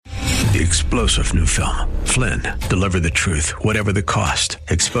The explosive new film, Flynn, deliver the truth, whatever the cost,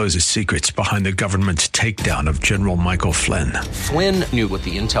 exposes secrets behind the government's takedown of General Michael Flynn. Flynn knew what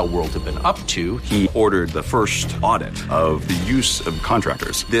the intel world had been up to. He ordered the first audit of the use of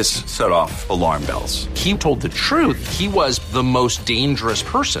contractors. This set off alarm bells. He told the truth. He was the most dangerous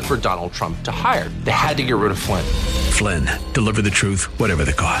person for Donald Trump to hire. They had to get rid of Flynn. Flynn, deliver the truth, whatever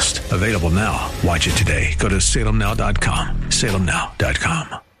the cost. Available now. Watch it today. Go to salemnow.com.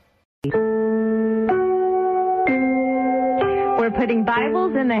 salemnow.com. We're putting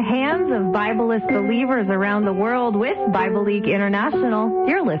Bibles in the hands of Bibleless believers around the world with Bible League International.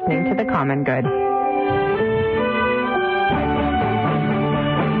 You're listening to The Common Good.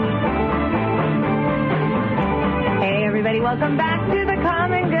 Hey, everybody. Welcome back to The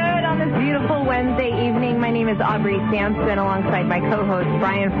Common Good on this beautiful Wednesday evening. My name is Aubrey Sampson alongside my co-host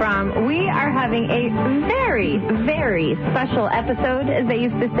Brian Fromm. We are having a very, very special episode, as they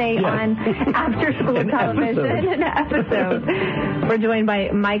used to say on after-school television. An episode. We're joined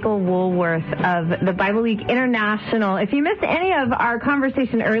by Michael Woolworth of the Bible League International. If you missed any of our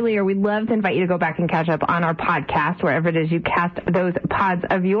conversation earlier, we'd love to invite you to go back and catch up on our podcast, wherever it is you cast those pods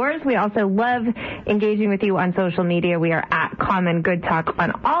of yours. We also love engaging with you on social media. We are at Common Good Talk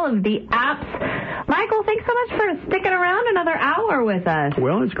on all of the apps. Michael, thanks so much for sticking around another hour with us.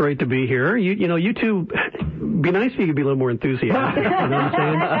 Well, it's great to be here. You two, be nice if you could be a little more enthusiastic. You know what I'm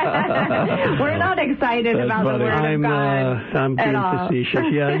saying? We're not excited about the Word of God. I'm being facetious.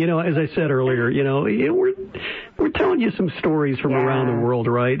 Yeah, as I said earlier, we're telling you some stories from around the world,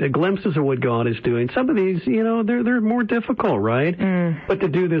 right? Glimpses of what God is doing. Some of these, they're more difficult, right? But to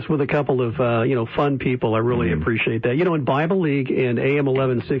do this with a couple of, fun people, I really appreciate that. In Bible League and AM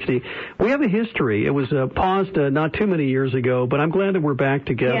 1160, we have a history. It was paused not too many years ago, but I'm glad that we're back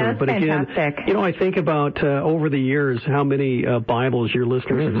together. Yeah, but fantastic. Again, I think about over the years how many Bibles your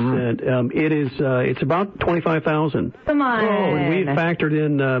listeners have sent. It's about 25,000. Come on. Oh, and we've factored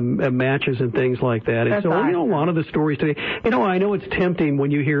in matches and things like that. And That's so, awesome. a lot of the stories today, I know it's tempting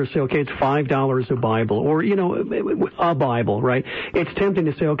when you hear say, okay, it's $5 a Bible, or, a Bible, right? It's tempting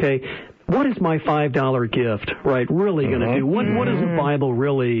to say, okay, what is my $5 gift, right, really going to do? What does the Bible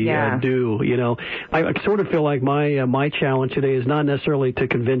really do? I sort of feel like my challenge today is not necessarily to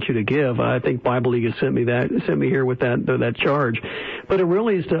convince you to give. I think Bible League has sent me here with that charge, but it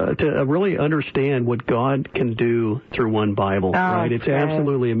really is to really understand what God can do through one Bible, right? It's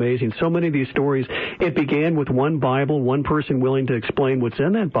absolutely amazing. So many of these stories, it began with one Bible, one person willing to explain what's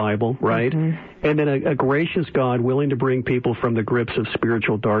in that Bible, right? And then a gracious God willing to bring people from the grips of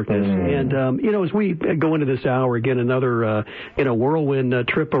spiritual darkness. And, as we go into this hour, again, another, whirlwind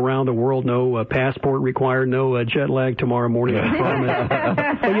trip around the world, no passport required, no jet lag tomorrow morning, I promise.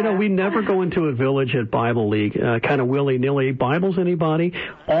 But, we never go into a village at Bible League, kind of willy-nilly. Bibles, anybody?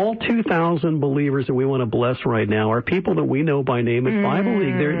 All 2,000 believers that we want to bless right now are people that we know by name at Bible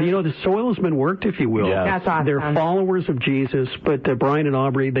League. They're, the soil has been worked, if you will. Yes. That's awesome. They're followers of Jesus, but Brian and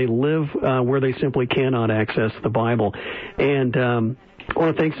Aubrey, they live where they simply cannot access the Bible. And I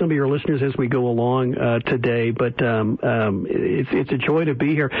want to thank some of your listeners as we go along today, but it's a joy to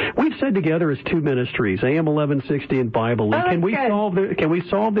be here. We've said together as two ministries, AM 1160 and Bible League. Can we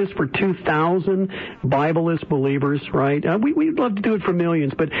solve this for 2,000 Bibleless believers, right? We'd love to do it for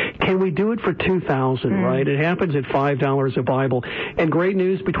millions, but can we do it for 2,000, right? It happens at $5 a Bible. And great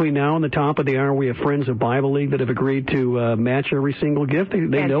news, between now and the top of the hour, we have friends of Bible League that have agreed to match every single gift.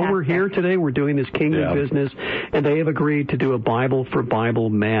 They know we're here today. We're doing this kingdom business, and they have agreed to do a Bible for Bible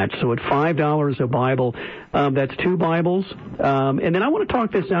match. So at $5 a Bible, that's 2 Bibles. And then I want to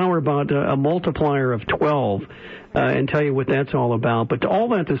talk this hour about a multiplier of 12. And tell you what that's all about. But all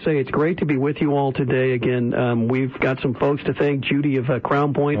that to say, it's great to be with you all today. Again, we've got some folks to thank. Judy of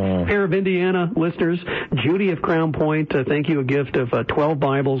Crown Point, pair of Indiana listeners. Judy of Crown Point, thank you, a gift of 12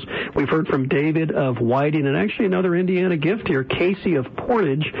 Bibles. We've heard from David of Whiting, and actually another Indiana gift here, Casey of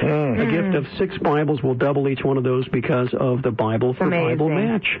Portage, a gift of 6 Bibles. We'll double each one of those because of the Bible for Bible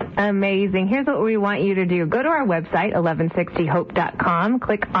match. Amazing. Here's what we want you to do. Go to our website, 1160hope.com.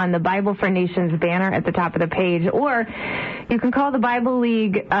 Click on the Bible for Nations banner at the top of the page, or you can call the Bible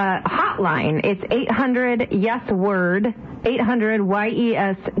League hotline. It's 800-YES-WORD,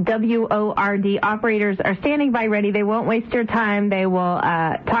 800-YES-WORD. Operators are standing by ready. They won't waste your time. They will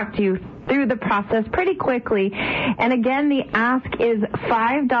talk to you through the process pretty quickly. And again, the ask is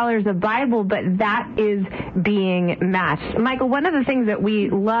 $5 a Bible, but that is being matched. Michael, one of the things that we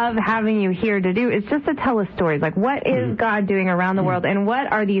love having you here to do is just to tell us stories. Like, what is God doing around the world, and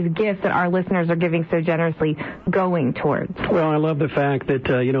what are these gifts that our listeners are giving so generously going towards? Well, I love the fact that,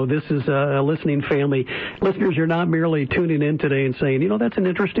 this is a listening family. Listeners, you're not merely tuning in today and saying, that's an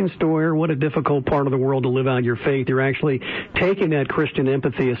interesting story, or what a difficult part of the world to live out your faith. You're actually taking that Christian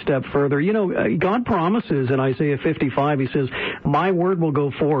empathy a step further. God promises in Isaiah 55, he says, my word will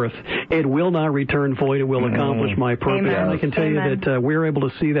go forth. It will not return void. It will accomplish my purpose. Amen. And I can tell you that we're able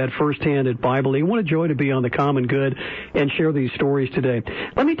to see that firsthand at Bible. What a joy to be on the Common Good and share these stories today.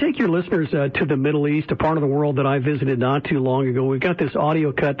 Let me take your listeners to the Middle East, a part of the world that I visited not too long ago. We've got this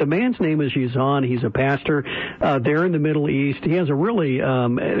audio cut. The man's name is Yazan. He's a pastor there in the Middle East. He has a really,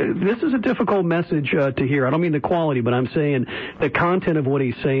 this is a difficult message to hear. I don't mean the quality, but I'm saying the content of what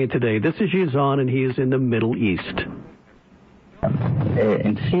he's saying today. This is Yazan, and he is in the Middle East.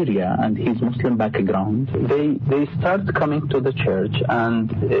 In Syria, and his Muslim background, they start coming to the church,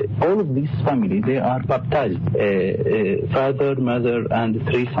 and all of these families, they are baptized, father, mother, and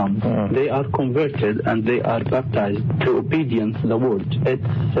 3 sons. They are converted, and they are baptized to obedience the word.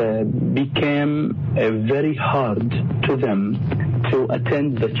 It became very hard to them to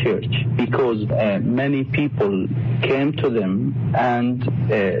attend the church because many people came to them and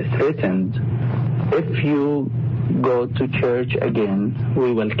threatened, if you go to church again,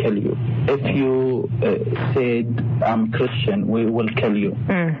 we will kill you. If you said, I'm Christian, we will kill you.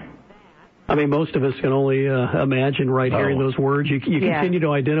 I mean, most of us can only imagine hearing those words. You continue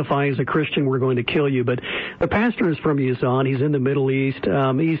to identify as a Christian, we're going to kill you. But the pastor is from Yazan. He's in the Middle East.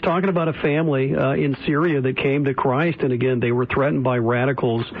 He's talking about a family in Syria that came to Christ. And again, they were threatened by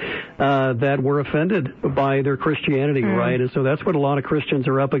radicals that were offended by their Christianity, right? And so that's what a lot of Christians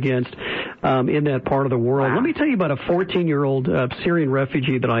are up against in that part of the world. Wow. Let me tell you about a 14-year-old Syrian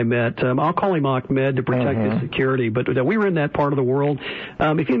refugee that I met. I'll call him Ahmed to protect his security. But we were in that part of the world.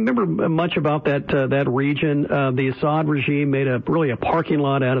 If you remember much about that region, the Assad regime made a parking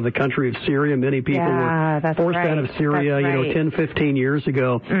lot out of the country of Syria. Many people were forced out of Syria, 10, 15 years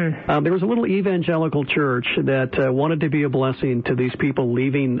ago. There was a little evangelical church that wanted to be a blessing to these people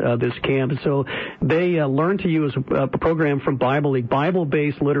leaving this camp. And so they learned to use a program from Bible League,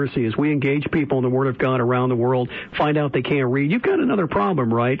 Bible-based literacy, as we engage people in the Word of God around the world, find out they can't read. You've got another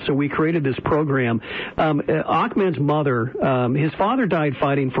problem, right? So we created this program. Ahmed's mother, his father died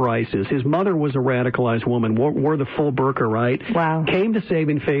fighting for ISIS. His mother was a radicalized woman, wore the full burqa, right? Wow. Came to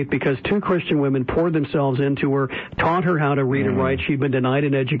saving faith because 2 Christian women poured themselves into her, taught her how to read and write. She'd been denied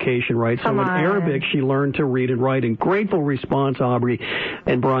an education, right? So in Arabic, she learned to read and write. And grateful response, Aubrey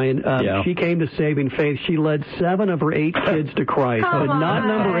and Brian. She came to saving faith. She led 7 of her 8 kids to Christ, but not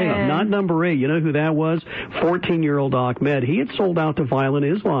number 8. Not number 8. You know who that was? 14-year-old Ahmed. He had sold out to violent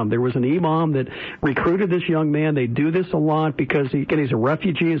Islam. There was an imam that recruited this young man. They do this a lot because he's a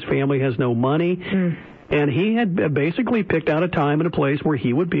refugee. His family has no money. And he had basically picked out a time and a place where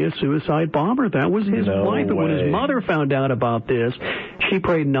he would be a suicide bomber. That was his life. But when his mother found out about this, she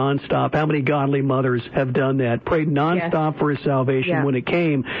prayed nonstop. How many godly mothers have done that? Prayed nonstop for his salvation. Yeah. When it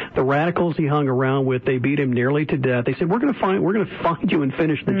came, the radicals he hung around with, they beat him nearly to death. They said, we're going to find you and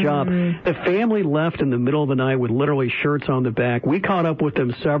finish the job. The family left in the middle of the night with literally shirts on the back. We caught up with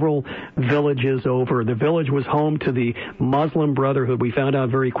them several villages over. The village was home to the Muslim Brotherhood. We found out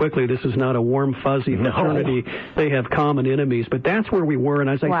very quickly this is not a warm, fuzzy fraternity. They have common enemies. But that's where we were. And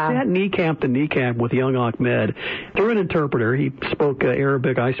as I sat kneecap to kneecap with young Ahmed, through an interpreter, he spoke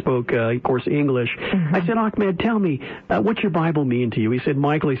Arabic, I spoke, of course, English. I said, Ahmed, tell me, what's your Bible mean to you? He said,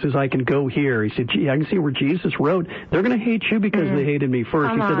 Michael, he says, I can go here. He said, gee, I can see where Jesus wrote, they're going to hate you because they hated me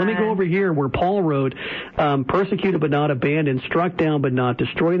first. He said, let me go over here where Paul wrote, persecuted but not abandoned, struck down but not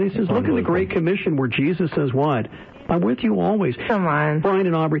destroyed. And he says, look at the Great Commission where Jesus says what? I'm with you always. Come on. Brian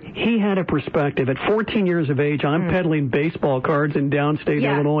and Aubrey, he had a perspective. At 14 years of age, I'm peddling baseball cards in downstate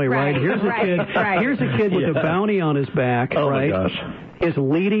Illinois, right? Here's a kid with a bounty on his back, right? My gosh. Is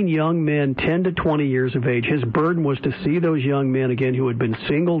leading young men 10 to 20 years of age. His burden was to see those young men, again, who had been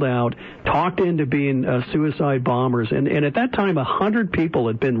singled out, talked into being suicide bombers. And at that time, 100 people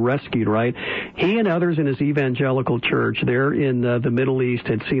had been rescued, right? He and others in his evangelical church there in the Middle East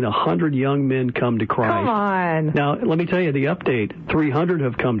had seen 100 young men come to Christ. Come on. Now, let me tell you the update. 300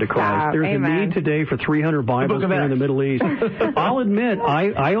 have come to Christ. There's a need today for 300 Bibles there in the Middle East. I'll admit,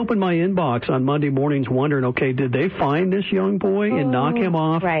 I opened my inbox on Monday mornings wondering, okay, did they find this young boy and knock knock him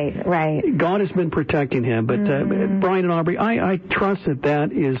off. Right. God has been protecting him. But Brian and Aubrey, I trust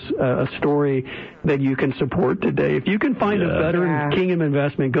that is a story that you can support today. If you can find a better kingdom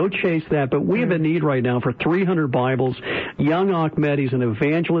investment, go chase that. But we have a need right now for 300 Bibles. Young Ahmed, he's an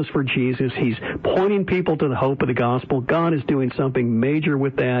evangelist for Jesus. He's pointing people to the hope of the gospel. God is doing something major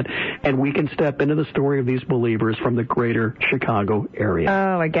with that, and we can step into the story of these believers from the greater Chicago area.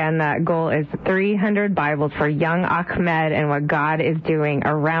 Oh, again, that goal is 300 Bibles for young Ahmed and what God is doing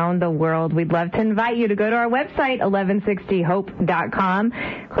around the world. We'd love to invite you to go to our website, 1160hope.com.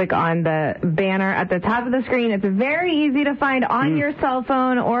 Click on the banner at the top of the screen. It's very easy to find on your cell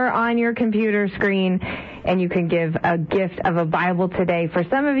phone or on your computer screen, and you can give a gift of a Bible today. For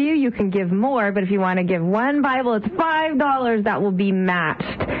some of you, you can give more, but if you want to give one Bible, it's $5. That will be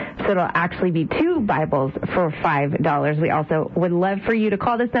matched. So it'll actually be 2 Bibles for $5. We also would love for you to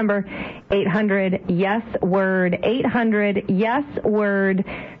call this number, 800-YES-WORD, 800-YES-WORD.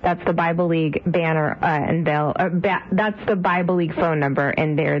 That's the Bible League banner, and that's the Bible League phone number,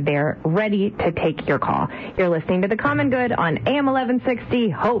 and they're there ready to take your call. You're listening to The Common Good on AM 1160,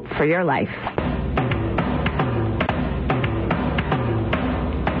 Hope for Your Life.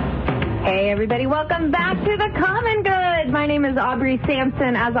 Hey, everybody. Welcome back to The Common Good. My name is Aubrey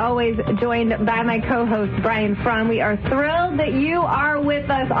Sampson, as always, joined by my co-host, Brian Fromm. We are thrilled that you are with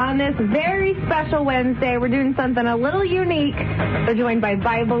us on this very special Wednesday. We're doing something a little unique. We're joined by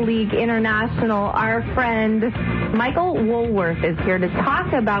Bible League International. Our friend Michael Woolworth is here to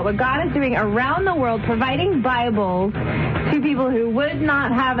talk about what God is doing around the world, providing Bibles to people who would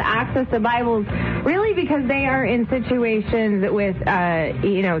not have access to Bibles, really because they are in situations with,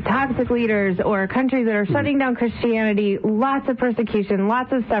 toxic leaders or countries that are shutting down Christianity, lots of persecution,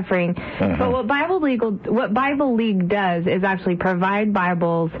 lots of suffering. But what Bible League does is actually provide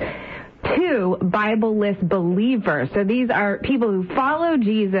Bibles to Bible-less believers. So these are people who follow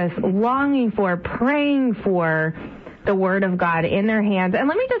Jesus, longing for, praying for the Word of God in their hands. And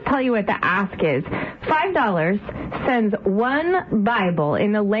let me just tell you what the ask is. $5 sends one Bible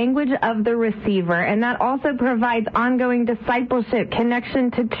in the language of the receiver, and that also provides ongoing discipleship, connection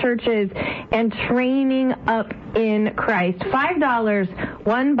to churches, and training up in Christ. $5,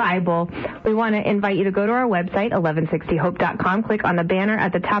 one Bible. We want to invite you to go to our website, 1160hope.com, click on the banner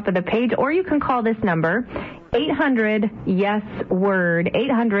at the top of the page, or you can call this number, 800-YES-WORD,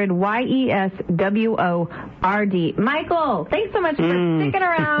 800-YESWORD. Michael, thanks so much for sticking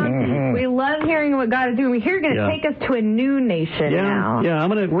around. We love hearing what God is doing. We're going to take us to a new nation now. Yeah,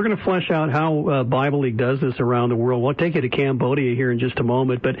 we're going to flesh out how Bible League does this around the world. We'll take you to Cambodia here in just a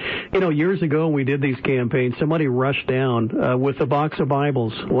moment. But, years ago when we did these campaigns, somebody rushed down with a box of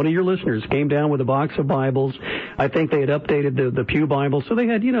Bibles. One of your listeners came down with a box of Bibles. I think they had updated the Pew Bible. So they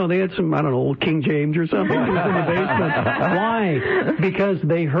had some, old King James or something in the basement. Why? Because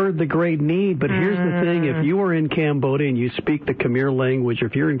they heard the great need. But here's the thing. If you are in Cambodia and you speak the Khmer language, or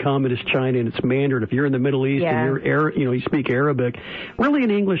if you're in Communist China and it's Mandarin, if you're in the Middle East and you speak Arabic, really an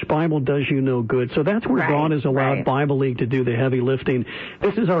English Bible does you no good. So that's where God has allowed Bible League to do the heavy lifting.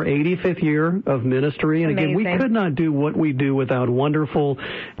 This is our 85th year of ministry. And again, we could not do what we do without wonderful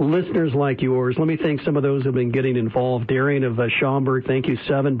listeners like yours. Let me thank some of those who have been getting involved. Darian of Schaumburg, thank you,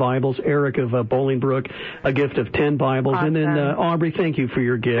 7 Bibles. Eric of Bolingbrook, a gift of 10 Bibles. Awesome. And then Aubrey, thank you for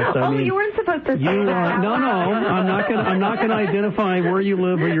your gift. You weren't supposed to say that. No, I'm not going to identify where you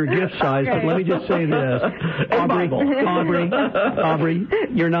live or your gift size, but let me just say this. Aubrey,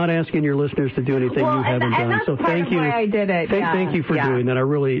 you're not asking your listeners to do anything you haven't done. So thank you. Why I did it. Thank you for doing that. I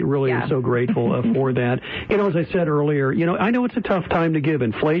really am so grateful for that. As I said earlier, I know it's a tough time to give.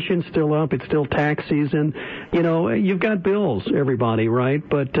 Inflation's still up. It's still tax season. You've got bills, everybody, right?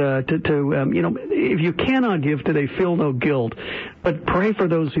 But if you cannot give today, feel no guilt. But pray for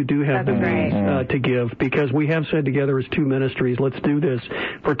those who do have the means to give, because we have said together as 2 ministries, let's do this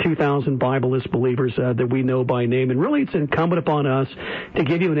for 2,000 Bible-less believers that we know by name. And really, it's incumbent upon us to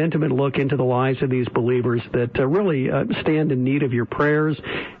give you an intimate look into the lives of these believers that really stand in need of your prayers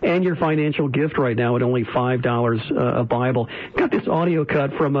and your financial gift right now at only $5 a Bible. Got this audio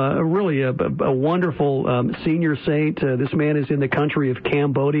cut from a wonderful senior saint. This man is in the country of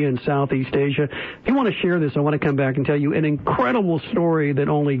Cambodia in Southeast Asia. If you want to share this, I want to come back and tell you an incredible story that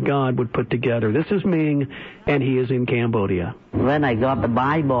only God would put together. This is Ming, and he is in Cambodia. When I got the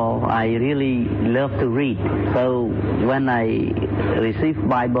Bible, I really love to read. So when I received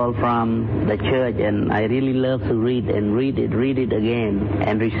Bible from the church, and I really love to read it again,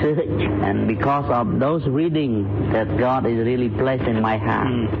 and research. And because of those reading, that God is really placed in my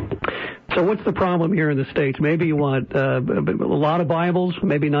heart. So what's the problem here in the States? Maybe you want a lot of Bibles,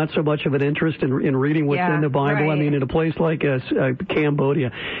 maybe not so much of an interest in reading what's in the Bible. Right. I mean, in a place like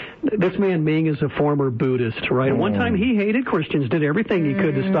Cambodia, this man Ming is a former Buddhist, right? One time he hated Christians, did everything he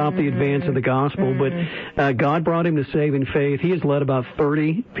could to stop the advance of the gospel, but God brought him to saving faith. He has led about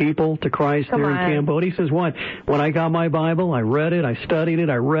 30 people to Christ there in Cambodia. He says, what? When I got my Bible, I read it, I studied it,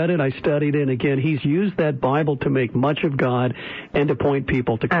 I read it, I studied it. And again, he's used that Bible to make much of God and to point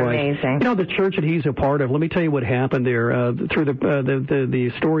people to Christ. Amazing. You know, the church that he's a part of, let me tell you what happened there through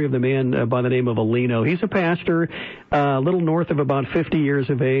the story of the man by the name of Alino. He's a pastor, a little north of about 50 years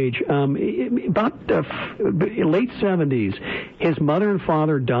of age. About late 70s, his mother and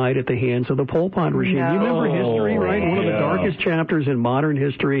father died at the hands of the Pol Pot regime. You remember history, right? One of the darkest chapters in modern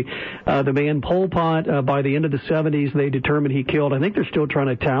history. The man Pol Pot, by the end of the 70s, they determined he killed, I think they're still trying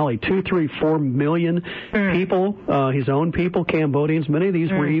to tally, 2, 3, 4 million people, his own people, Cambodians. Many of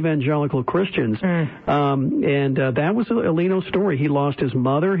these were evangelical Christians. And that was Alino's story. He lost his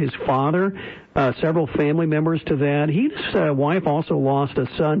mother, his father, several family members to that. His wife also lost a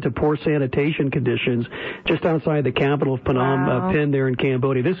son to poor sanitation conditions just outside the capital of Phnom Penh there in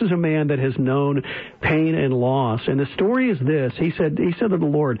Cambodia. This is a man that has known pain and loss. And the story is this. He said to the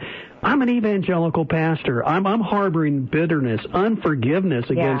Lord, I'm an evangelical pastor. I'm harboring bitterness, unforgiveness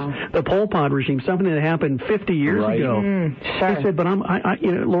against the Pol Pot regime, something that happened 50 years ago. He said, but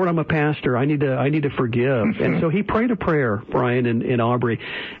Lord, I'm a pastor. I need to forgive. And so he prayed a prayer, Brian and Aubrey.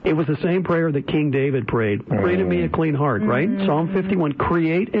 It was the same prayer that King David prayed. Create in me a clean heart, right? Psalm 51,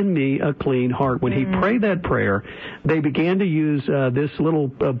 create in me a clean heart. When he prayed that prayer, they began to use this little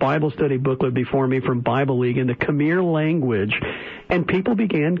Bible study booklet before me from Bible League in the Khmer language, and people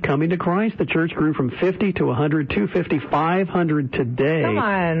began coming to Christ. The church grew from 50 to 100, 250, 500 today. Come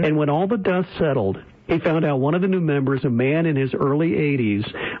on. And when all the dust settled, he found out one of the new members, a man in his early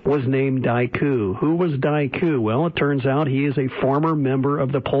 80s, was named Daiku. Who was Daiku? Well, it turns out he is a former member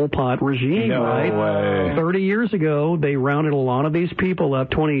of the Pol Pot regime, right? 30 years ago, they rounded a lot of these people up.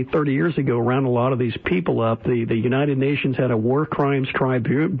 20, 30 years ago, rounded a lot of these people up. The United Nations had a war crimes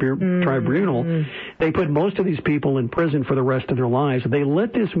tribunal. They put most of these people in prison for the rest of their lives. They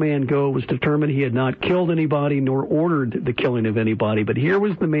let this man go. It was determined he had not killed anybody nor ordered the killing of anybody. But here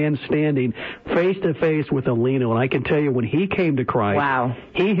was the man standing face to face with Alino, and I can tell you when he came to Christ,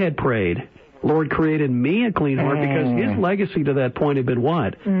 he had prayed, Lord, create in me a clean heart, because his legacy to that point had been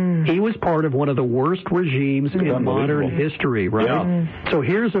what? He was part of one of the worst regimes in modern history, right? So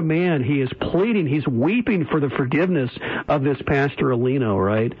here's a man, he is pleading, he's weeping for the forgiveness of this Pastor Alino,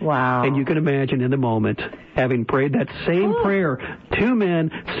 right? Wow. And you can imagine in the moment, having prayed that same prayer, two men,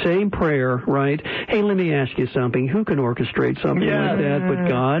 same prayer, right? Hey, let me ask you something. Who can orchestrate something like that but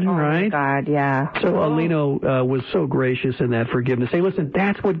God, right? God, So Alino was so gracious in that forgiveness. Hey, listen,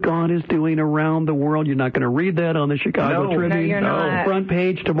 that's what God is doing around the world. You're not going to read that on the Chicago Tribune front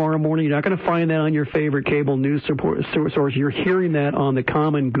page tomorrow morning. You're not going to find that on your favorite cable news source. You're hearing that on the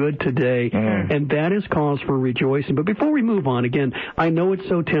Common Good today, and that is cause for rejoicing. But before we move on, again, I know it's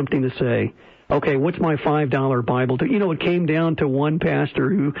so tempting to say, okay, what's my $5 Bible? You know, it came down to one pastor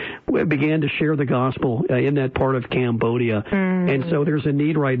who began to share the gospel in that part of Cambodia. And so there's a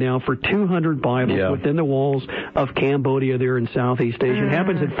need right now for 200 Bibles within the walls of Cambodia there in Southeast Asia. It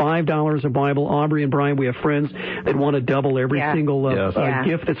happens at $5 a Bible. Aubrey and Brian, we have friends that want to double every single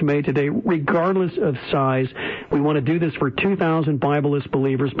gift that's made today, regardless of size. We want to do this for 2,000 Bible-less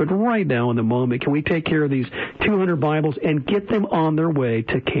believers. But right now in the moment, can we take care of these 200 Bibles and get them on their way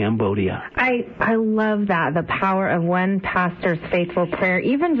to Cambodia? I love that, the power of one pastor's faithful prayer.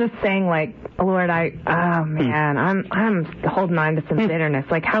 Even just saying, like, Lord, I'm holding on to some bitterness.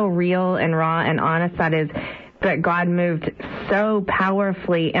 Like, how real and raw and honest that is, that God moved so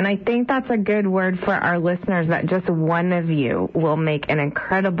powerfully. And I think that's a good word for our listeners, that just one of you will make an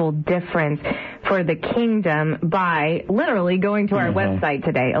incredible difference for the kingdom by literally going to our website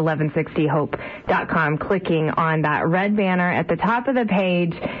today, 1160hope.com, clicking on that red banner at the top of the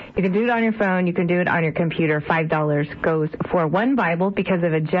page. You can do it on your phone. You can do it on your computer. $5 goes for one Bible because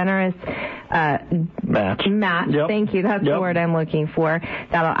of a generous match. Thank you. That's the word I'm looking for.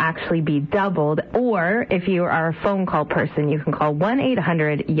 That'll actually be doubled. Or if you are a phone call person, you can call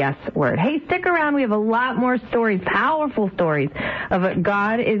 1-800-YES-WORD. Hey, stick around. We have a lot more stories, powerful stories of what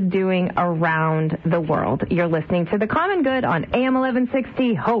God is doing around the world. You're listening to The Common Good on AM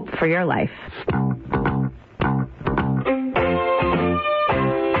 1160, Hope for Your Life.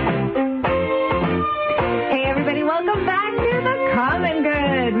 Hey, everybody, welcome back to The Common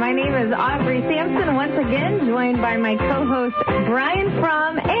Good. My name is Aubrey Aubrey Sampson, once again joined by my co-host Brian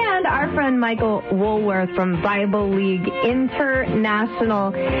Fromm and our friend Michael Woolworth from Bible League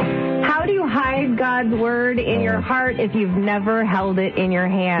International. How do you hide God's Word in your heart if you've never held it in your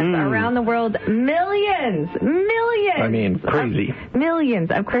hands? Around the world, millions, I mean, crazy. Millions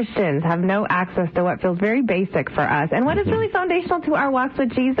of Christians have no access to what feels very basic for us and what is really foundational to our walks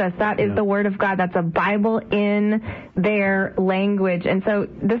with Jesus. That is the Word of God. That's a Bible in their language. And so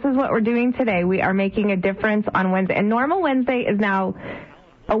this is what we're doing today. We are making a difference on Wednesday. And normal Wednesday is now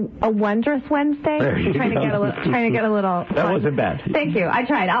a wondrous Wednesday. I'm trying to get a little. That wasn't bad. Thank you. I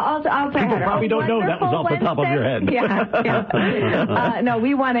tried. I'll try. People probably don't know that was off the top of your head. Yeah. No,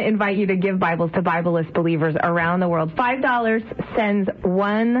 we want to invite you to give Bibles to Bibleless believers around the world. $5 sends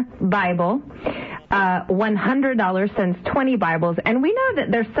one Bible. $100 sends 20 Bibles. And we know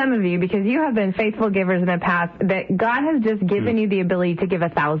that there's some of you, because you have been faithful givers in the past, that God has just given you the ability to give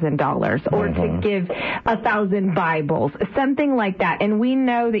 $1,000 or to give 1,000 Bibles, something like that. And we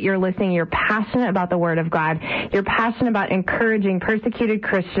know that you're listening. You're passionate about the Word of God. You're passionate about encouraging persecuted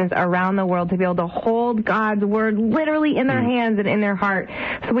Christians around the world to be able to hold God's Word literally in their hands and in their heart.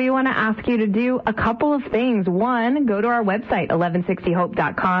 So we want to ask you to do a couple of things. One, go to our website,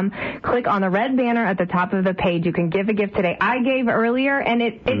 1160hope.com. Click on the red banner at the top of the page. You can give a gift today. I gave earlier, and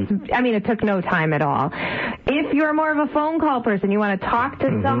it took no time at all. If you're more of a phone call person, you want to talk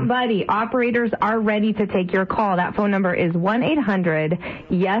to somebody, operators are ready to take your call. That phone number is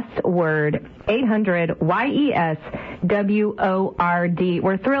 1-800-YES-WORD, 800-YES-WORD.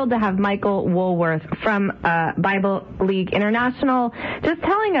 We're thrilled to have Michael Woolworth from Bible League International just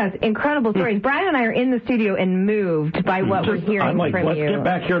telling us incredible stories. Brian and I are in the studio and moved by what we're hearing from let's you. Let's get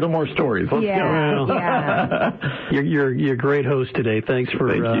back here to more stories. Let's Yeah. You're a great host today. Thanks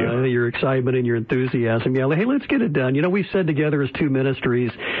for your excitement and your enthusiasm. Yeah, hey, let's get it done. You know, we've said together as two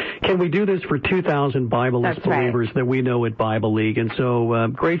ministries, can we do this for 2,000 Bibleless believers that we know at Bible League? And so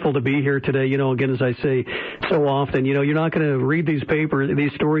grateful to be here today. You know, again, as I say so often, you know, you're not going to read these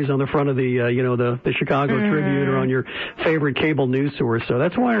stories on the front of the Chicago Tribune or on your favorite cable news source. So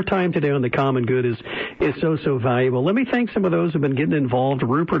that's why our time today on the Common Good is so valuable. Let me thank some of those who've been getting involved.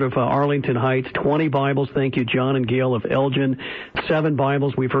 Rupert of Arlington Heights, 20 Bibles. Thank you. John and Gail of Elgin, 7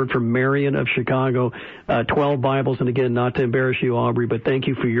 Bibles. We've heard from Marion of Chicago, 12 Bibles. And again, not to embarrass you, Aubrey, but thank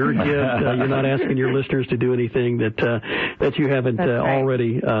you for your gift. You're not asking your listeners to do anything that you haven't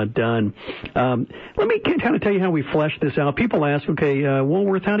already done. Let me kind of tell you how we flesh this out. People ask, okay,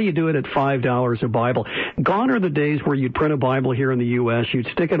 Woolworth, how do you do it at $5 a Bible? Gone are the days where you'd print a Bible here in the U.S., you'd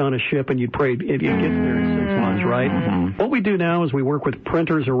stick it on a ship, and you'd pray it gets there in 6 months, right? What we do now is we work with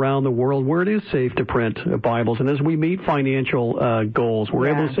printers around the world where it is safe to print Bibles. And as we meet financial goals, we're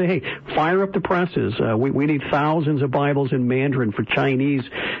able to say, hey, fire up the presses. We need thousands of Bibles in Mandarin for Chinese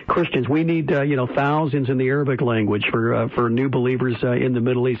Christians. We need, thousands in the Arabic language for new believers in the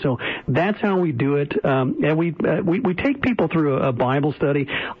Middle East. So that's how we do it. And we take people through a Bible study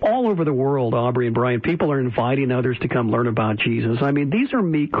all over the world, Aubrey and Brian. People are inviting others to come learn about Jesus. I mean, these are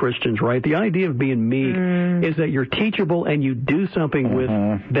meek Christians, right? The idea of being meek is that you're teachable and you do something with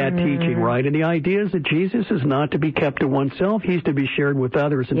that teaching, right? And the idea is that Jesus is not to be kept to oneself. He's to be shared with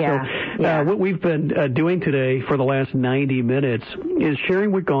others. And so what we've been doing today for the last 90 minutes is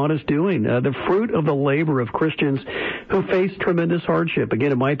sharing what God is doing, the fruit of the labor of Christians who face tremendous hardship.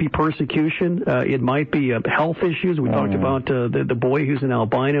 Again, it might be persecution. It might be health issues. We talked about the boy who's an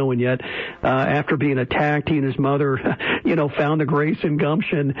albino, and yet after being attacked, he and his mother, found the grace and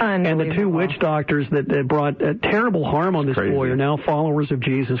gumption. And the 2 witch doctors that brought terrible harm on this boy are now followers of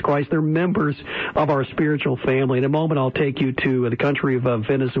Jesus Christ. They're members of our spiritual family. In a moment, I'll take you to the country of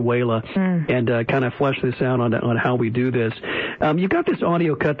Venezuela and kind of flesh this out on how we do this. You've got this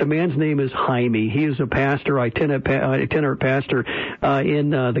audio cut. The man's name is Jaime. He is a pastor, itinerant pastor in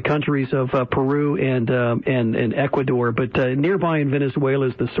the countries of Peru and Ecuador. But nearby in Venezuela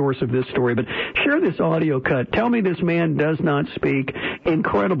is the source of this story. But share this audio cut. Tell me this man does not speak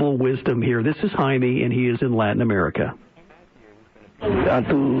incredible wisdom here. This is Jaime, and he is in Latin America.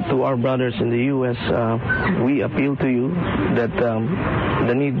 To our brothers in the U.S., we appeal to you that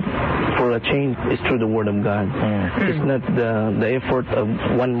the need for a change is through the Word of God. It's not the effort of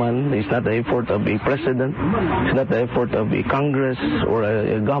one man. It's not the effort of a president. It's not the effort of a Congress or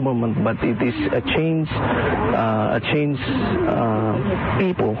a government, but it is a change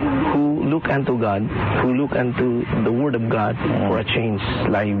people who look unto God, who look unto the Word of God for a change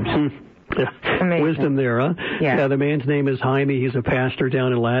lives. Yeah. wisdom there, huh? Yeah. The man's name is Jaime. He's a pastor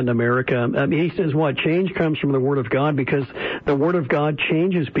down in Latin America. He says what? Change comes from the Word of God because the Word of God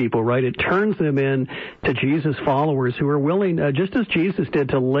changes people, right? It turns them in to Jesus followers who are willing, just as Jesus did,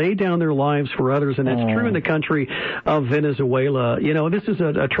 to lay down their lives for others. And that's true in the country of Venezuela. You know, this is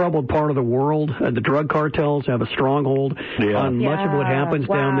a troubled part of the world. The drug cartels have a stronghold on much of what happens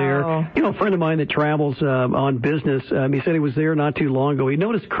down there. You know, a friend of mine that travels on business, he said he was there not too long ago. He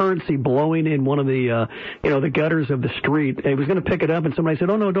noticed currency blowing in one of the, the gutters of the street. He was going to pick it up, and somebody said,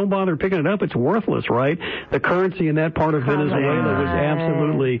 "Oh no, don't bother picking it up. It's worthless, right?" The currency in that part of Venezuela was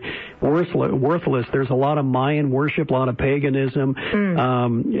absolutely worthless. There's a lot of Mayan worship, a lot of paganism.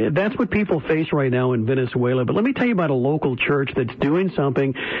 That's what people face right now in Venezuela. But let me tell you about a local church that's doing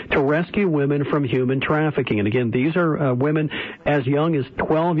something to rescue women from human trafficking. And again, these are women as young as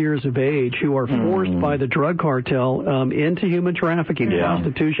 12 years of age who are forced by the drug cartel into human trafficking,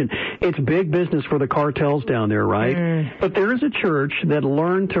 prostitution. It's big business for the cartels down there, right? But there is a church that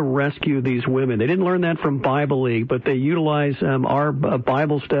learned to rescue these women. They didn't learn that from Bible League, but they utilize our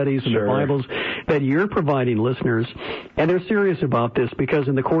Bible studies and the Bibles that you're providing, listeners. And they're serious about this because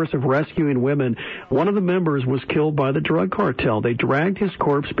in the course of rescuing women, one of the members was killed by the drug cartel. They dragged his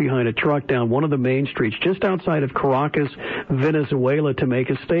corpse behind a truck down one of the main streets just outside of Caracas, Venezuela, to make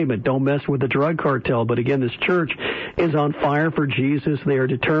a statement. Don't mess with the drug cartel. But again, this church is on fire for Jesus. They are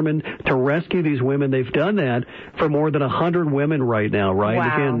determined to rescue these women. They've done that for more than 100 women right now, right?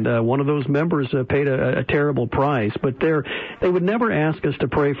 Wow. Again, one of those members paid a terrible price. But they would never ask us to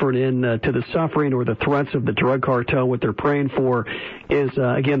pray for an end to the suffering or the threats of the drug cartel. What they're praying for is,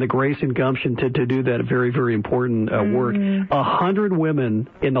 again, the grace and gumption to do that very, very important work. 100 women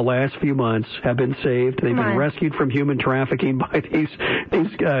in the last few months have been saved. They've been rescued from human trafficking by these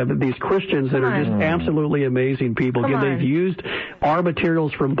Christians that are just absolutely amazing people. Again, they've used our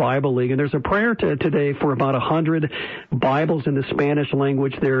materials from Bible League, and there's a prayer today for about 100 Bibles in the Spanish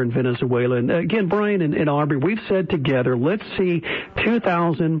language there in Venezuela. And again, Brian and Aubrey, we've said together, let's see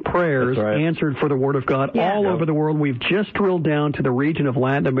 2,000 prayers answered for the Word of God all over the world. We've just drilled down to the region of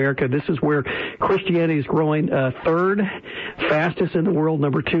Latin America. This is where Christianity is growing third fastest in the world.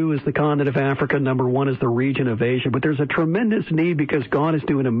 Number 2 is the continent of Africa. Number 1 is the region of Asia. But there's a tremendous need because God is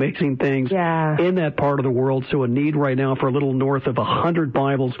doing amazing things in that part of the world. So a need right now for a little north of 100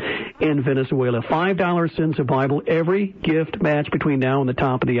 Bibles in Venezuela. $5 sends a Bible. Every gift match between now and the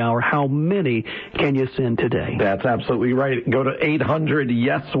top of the hour. How many can you send today? That's absolutely right. Go to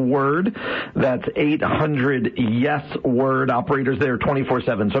 800-YES-WORD. That's 800-YES-WORD. Operators there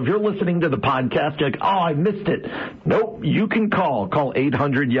 24/7. So if you're listening to the podcast, you're like, oh, I missed it. Nope, you can call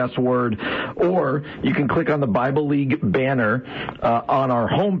 800-YES-WORD, or you can click on the Bible League banner on our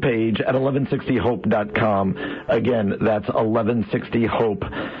homepage at 1160hope.com. Again, that's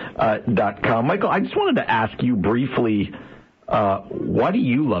 1160hope.com. Michael, I just wanted to ask you briefly, why do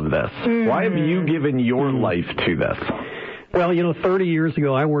you love this? Why have you given your life to this? Well, 30 years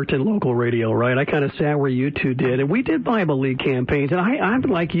ago, I worked in local radio, right? I kind of sat where you two did, and we did Bible League campaigns, and I'm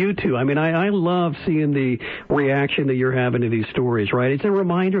like you two. I mean, I love seeing the reaction that you're having to these stories, right? It's a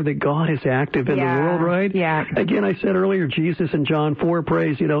reminder that God is active in the world, right? Yeah. Again, I said earlier, Jesus in John 4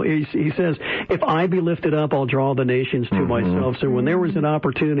 prays, he says, if I be lifted up, I'll draw the nations to myself. So when there was an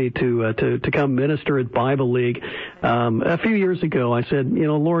opportunity to come minister at Bible League a few years ago, I said,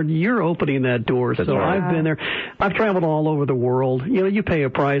 Lord, you're opening that door. So I've been there. I've traveled all over the world. You pay a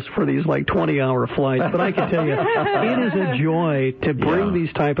price for these like 20-hour flights, but I can tell you, it is a joy to bring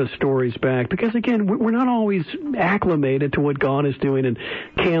these type of stories back because, again, we're not always acclimated to what God is doing in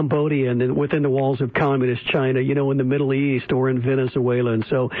Cambodia and within the walls of communist China, in the Middle East or in Venezuela. And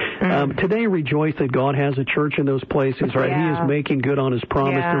so today, rejoice that God has a church in those places, right? He is making good on his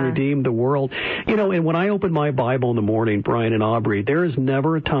promise to redeem the world. And when I open my Bible in the morning, Brian and Aubrey, there is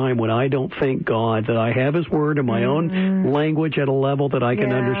never a time when I don't thank God that I have his word in my own language at a level that I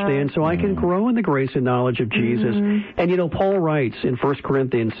can understand so I can grow in the grace and knowledge of Jesus. And, Paul writes in 1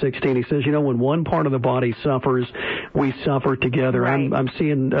 Corinthians 16, he says, when one part of the body suffers, we suffer together. I'm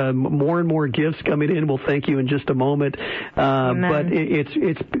seeing more and more gifts coming in. We'll thank you in just a moment. But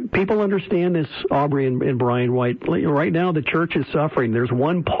it's people understand this, Aubrey and Brian White. Right now, the church is suffering. There's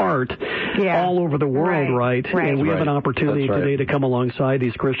one part all over the world, right? And we have an opportunity today to come alongside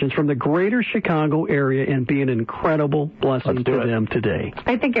these Christians from the greater Chicago area and be an incredible blessing to them today.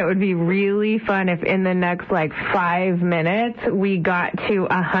 I think it would be really fun if in the next 5 minutes we got to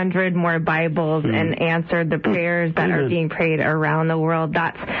 100 more Bibles and answered the prayers that are being prayed around the world.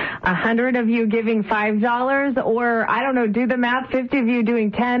 That's 100 of you giving $5, or I don't know, do the math, 50 of you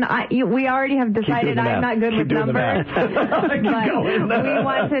doing 10. We already have decided I'm not good with numbers. But we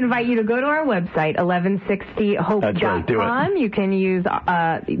want to invite you to go to our website, 1160hope.com. You can use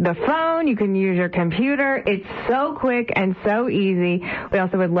the phone. You can use your computer. It's so quick and so easy. We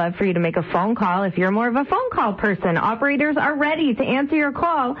also would love for you to make a phone call if you're more of a phone call person. Operators are ready to answer your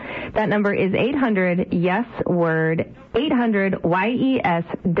call. That number is 800-YES-WORD,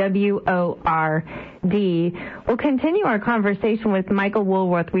 800-YESWORD. We'll continue our conversation with Michael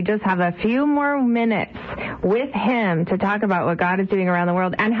Woolworth. We just have a few more minutes with him to talk about what God is doing around the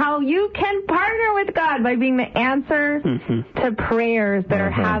world and how you can partner with God by being the answer to prayers that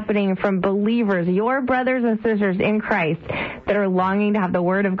are happening from believers, your brothers and sisters in Christ, that are longing to have the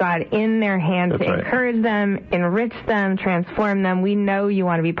Word of God in their hands to encourage them, enrich them, transform them. We know you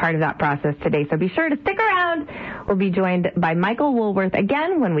want to be part of that process today, so be sure to stick around. We'll be joined by Michael Woolworth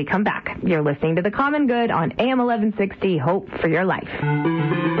again when we come back. You're listening to The Common Good on AM 1160, Hope for Your Life.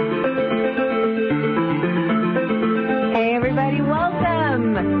 Hey, everybody,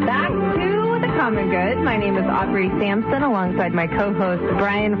 welcome back to The Common Good. My name is Aubrey Sampson, alongside my co-host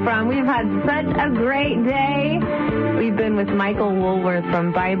Brian Fromm. We've had such a great day. We've been with Michael Woolworth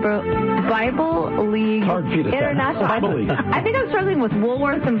from Bible League International. Bible League. I think I'm struggling with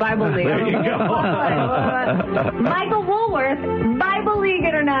Woolworth and Bible League. There you go. Michael Woolworth, Bible League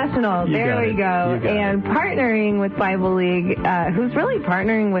International. There we go. And partnering with Bible League, who's really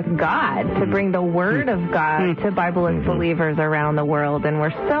partnering with God to bring the Word of God to Bible believers around the world. And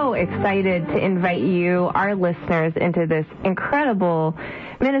we're so excited to invite you, our listeners, into this incredible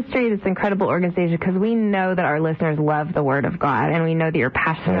ministry, this incredible organization, because we know that our listeners love the Word of God, and we know that you're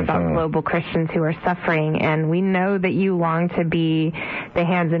passionate about global Christians who are suffering, and we know that you long to be the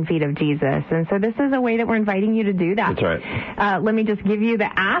hands and feet of Jesus. And so this is a way that we're inviting you to do that. That's right. Let me just give you the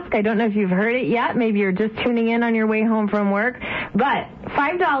ask. I don't know if you've heard it yet. Maybe you're just tuning in on your way home from work. But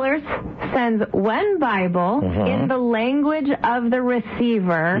 $5 sends one Bible in the language of the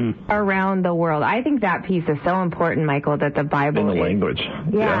receiver around the world. I think that piece is so important, Michael, that the Bible in the language.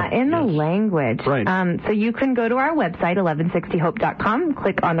 Yeah, in the language. Right. So you can go to our website, 1160hope.com,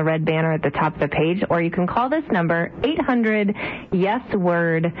 click on the red banner at the top of the page, or you can call this number,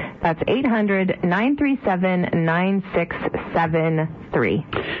 800-YES-WORD. That's 800-937-9673.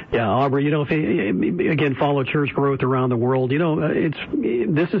 Yeah, Aubrey, if you, again, follow church growth around the world,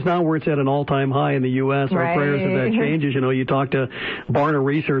 this is not where it's at an all-time high in the U.S. Our prayers that changes. You talk to Barna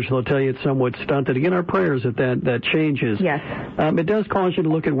Research, they'll tell you it's somewhat stunted. Again, our prayers that changes. Yes. It does cause you to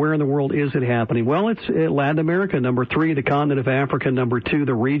look at where in the world is it happening. Well, it's Latin America, number 3, the continent of Africa, number 2,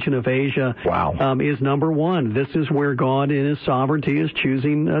 the region of Asia is number 1. This is where God in His sovereignty is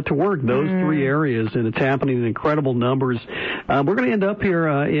choosing to work, those 3 areas, and it's happening in incredible numbers. We're going to end up here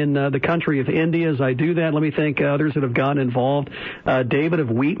in the country of India. As I do that, let me thank others that have gotten involved. David of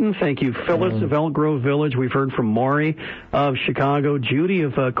Wheaton, thank you. Phyllis of Elk Grove Village, we've heard from Maury of Chicago, Judy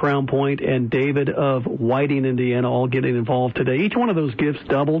of Crown Point, and David of Whiting, Indiana, all getting involved today. Each one of those gifts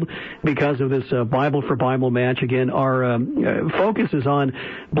doubled because of this Bible for Bible match. Again, our focus is on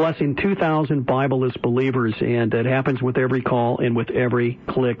blessing 2,000 Bible-less believers, and it happens with every call and with every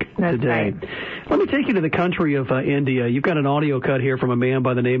click today. Right. Let me take you to the country of India. You've got an audio cut here from a man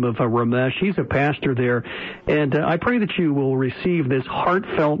by the name of Ramesh. He's a pastor there, and I pray that you will receive this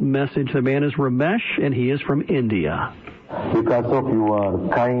heartfelt message. The man is Ramesh, and he is from India. Because of your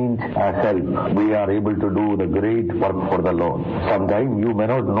kind help, we are able to do the great work for the Lord. Sometimes you may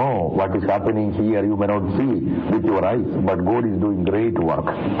not know what is happening here, you may not see with your eyes, but God is doing great work.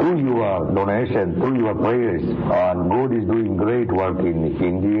 Through your donation, through your prayers, and God is doing great work in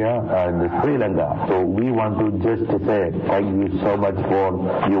India and Sri Lanka. So we want to just say thank you so much for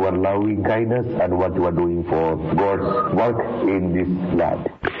your loving kindness and what you are doing for God's work in this land.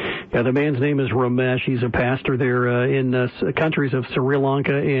 Yeah, the man's name is Ramesh. He's a pastor there in countries of Sri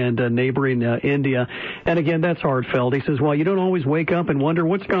Lanka and neighboring India. And again, that's heartfelt. He says, well, you don't always wake up and wonder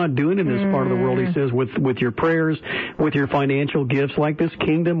what's God doing in this part of the world. He says, with your prayers, with your financial gifts, like this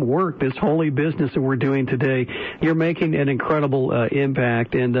kingdom work, this holy business that we're doing today, you're making an incredible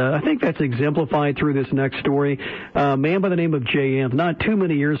impact. And I think that's exemplified through this next story. A man by the name of J.M., not too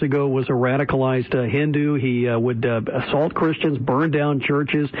many years ago, was a radicalized Hindu. He would assault Christians, burn down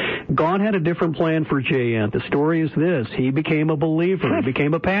churches, God had a different plan for J.N. The story is this. He became a believer. He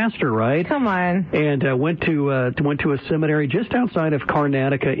became a pastor, right? Come on. And went to a seminary just outside of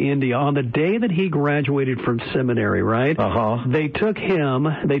Karnataka, India. On the day that he graduated from seminary, right? They took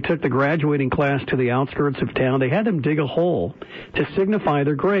the graduating class to the outskirts of town. They had them dig a hole to signify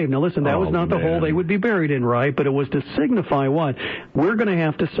their grave. Now listen, that was not the hole they would be buried in, right? But it was to signify what? We're going to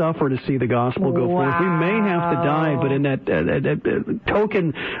have to suffer to see the gospel go forth. We may have to die, but in that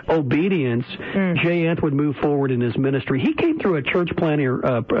token obedience, J. would move forward in his ministry. He came through a church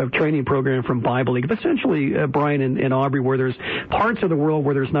planner training program from Bible League. Essentially, Brian and Aubrey, where there's parts of the world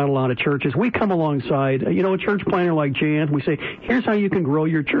where there's not a lot of churches, we come alongside, a church planner like J. We say, here's how you can grow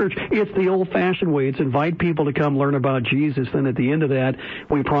your church. It's the old-fashioned way. It's invite people to come learn about Jesus. Then at the end of that,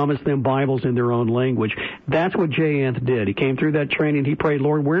 we promise them Bibles in their own language. That's what J. did. He came through that training. He prayed,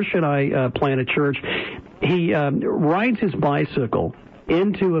 Lord, where should I plant a church? He rides his bicycle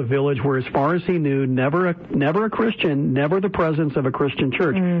into a village where, as far as he knew, never a Christian, never the presence of a Christian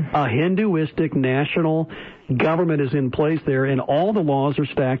church. A Hinduistic national government is in place there, and all the laws are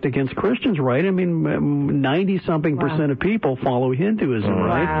stacked against Christians, right? I mean, 90-something% of people follow Hinduism,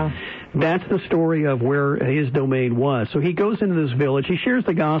 right? Wow. That's the story of where his domain was. So he goes into this village. He shares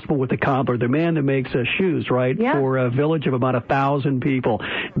the gospel with the cobbler, the man that makes shoes, right, for a village of about 1,000 people.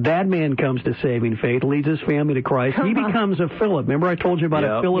 That man comes to saving faith, leads his family to Christ. He becomes a Philip. Remember I told you about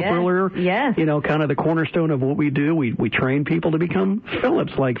a Philip earlier? Yes. Kind of the cornerstone of what we do. We train people to become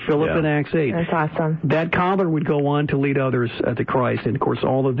Philips, like Philip in Acts 8. That's awesome. That cobbler would go on to lead others to Christ. And, of course,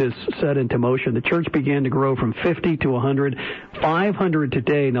 all of this set into motion. The church began to grow from 50 to 100, 500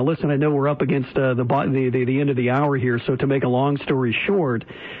 today. Now, listen, I know we're up against the end of the hour here, so to make a long story short,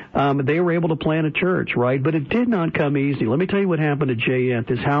 they were able to plant a church, right? But it did not come easy. Let me tell you what happened to J.N.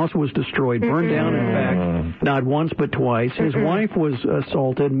 His house was destroyed, burned down, in fact, not once but twice. His wife was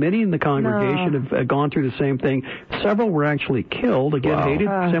assaulted. Many in the congregation have gone through the same thing. Several were actually killed, hated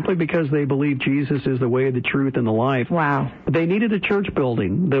simply because they believed Jesus is the way, the truth, and the life. Wow. They needed a church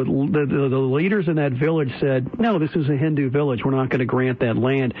building. The leaders in that village said, no, this is a Hindu village. We're not going to grant that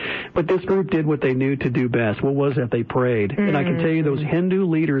land. But this group did what they knew to do best. What was that? They prayed. And I can tell you those Hindu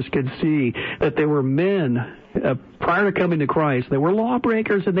leaders could see that there were men prior to coming to Christ, they were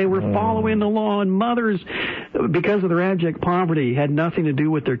lawbreakers and they were following the law, and mothers, because of their abject poverty, had nothing to do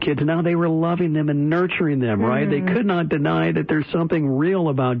with their kids. Now they were loving them and nurturing them, right? They could not deny that there's something real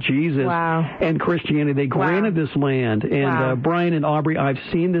about Jesus and Christianity. They granted this land. And Brian and Aubrey, I've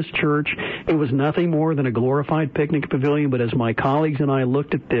seen this church. It was nothing more than a glorified picnic pavilion, but as my colleagues and I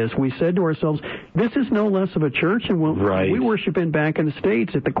looked at this, we said to ourselves, this is no less of a church than we worship in back in the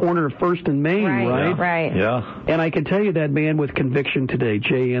States at the corner of 1st and Main, right? Right. Yeah. And I can tell you that man with conviction today,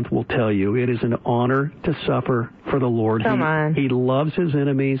 J. will tell you, it is an honor to suffer for the Lord. He loves his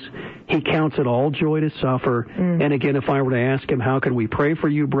enemies. He counts it all joy to suffer. And again, if I were to ask him, how can we pray for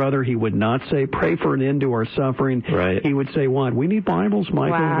you, brother? He would not say, pray for an end to our suffering. Right. He would say, what? We need Bibles,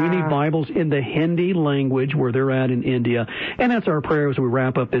 Michael. We need Bibles in the Hindi language where they're at in India. And that's our prayer as we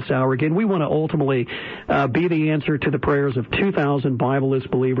wrap up this hour. Again, we want to ultimately be the answer to the prayers of 2,000 Bible-less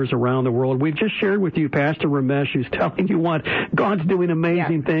believers around the world. We've just shared with you Pastor Ramesh, who's telling you what, God's doing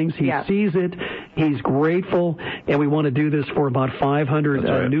amazing things. He sees it. He's grateful. And we want to do this for about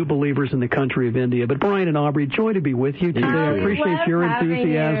 500 new believers in the country of India. But Brian and Aubrey, joy to be with you today. I appreciate your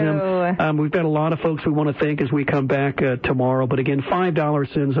enthusiasm. We've got a lot of folks we want to thank as we come back tomorrow. But again,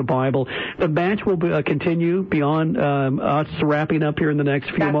 $5 sends a Bible. The match will continue beyond us wrapping up here in the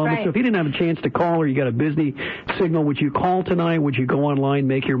next few moments. Right. So if you didn't have a chance to call or you got a busy signal, would you call tonight? Would you go online,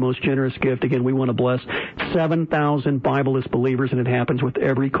 make your most generous gift? Again, we want to bless 7,000 Bible-less believers, and it happens with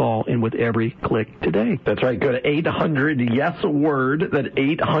every call and with every click today. That's right. Go to 800-YES-WORD. That's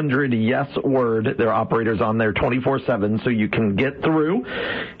 800-YES-WORD. There are operators on there 24/7, so you can get through.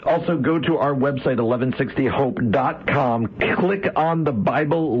 Also, go to our website, 1160hope.com. Click on the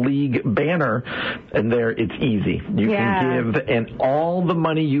Bible League banner, and there it's easy. You can give, and all the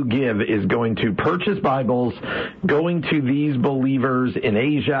money you give is going to purchase Bibles, going to these believers in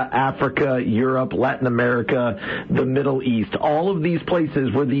Asia, Africa, Europe, Latin America, the Middle East, all of these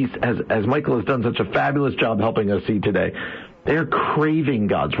places where these, as Michael has done such a fabulous job helping us see today, they're craving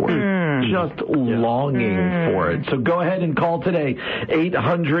God's Word, just longing for it. So go ahead and call today,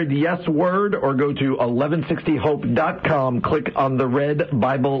 800-YES-WORD, or go to 1160hope.com. Click on the red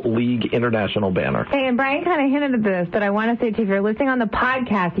Bible League International banner. Hey, and Brian kind of hinted at this, but I want to say, too, if you're listening on the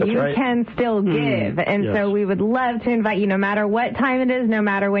podcast, you can still give. And so we would love to invite you, no matter what time it is, no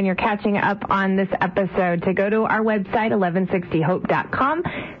matter when you're catching up on this episode, to go to our website, 1160hope.com.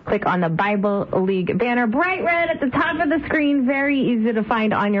 click on the Bible League banner, bright red at the top of the screen, very easy to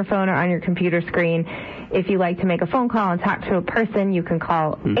find on your phone or on your computer screen. If you like to make a phone call and talk to a person, you can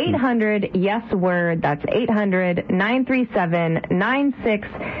call 800-YES-WORD. That's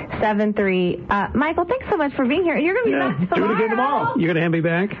 800-937-9673. Michael, thanks so much for being here. You're going to be back tomorrow. Do it again tomorrow. You're going to have me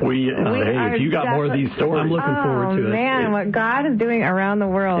back? Hey, if you got more of these stories. I'm looking forward to it. Oh, man, what God is doing around the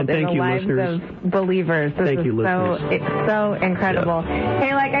world in the lives of believers. It's so incredible. Yeah.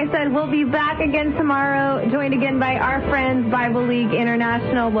 Hey, like I said, we'll be back again tomorrow, joined again by our friends, Bible League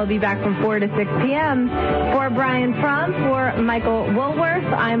International. We'll be back from 4 to 6 p.m. For Brian Fromm, for Michael Woolworth,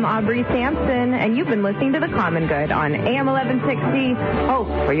 I'm Aubrey Sampson, and you've been listening to The Common Good on AM 1160, Hope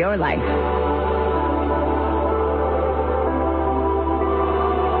for Your Life.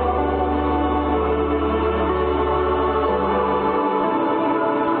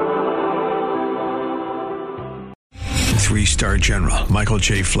 Three-star General Michael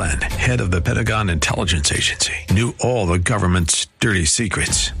J. Flynn, head of the Pentagon Intelligence Agency, knew all the government's dirty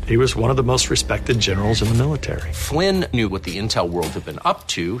secrets. He was one of the most respected generals in the military. Flynn knew what the intel world had been up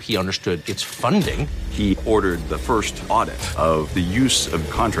to. He understood its funding. He ordered the first audit of the use of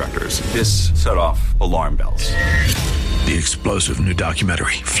contractors. This set off alarm bells. The explosive new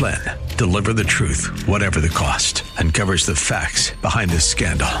documentary, Flynn, Deliver the Truth, Whatever the Cost, uncovers the facts behind this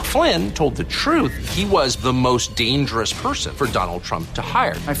scandal. Flynn told the truth. He was the most dangerous person for Donald Trump to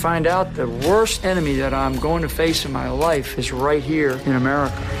hire. I find out the worst enemy that I'm going to face in my life is right here in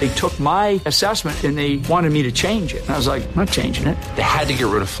America. They took my assessment and they wanted me to change it. And I was like, I'm not changing it. They had to get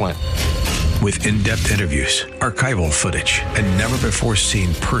rid of Flynn. With in-depth interviews, archival footage, and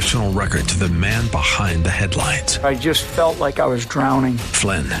never-before-seen personal records of the man behind the headlines. I just felt like I was drowning.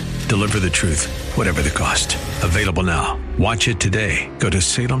 Flynn, Deliver the Truth, Whatever the Cost. Available now. Watch it today. Go to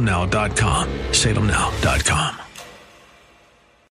salemnow.com. salemnow.com.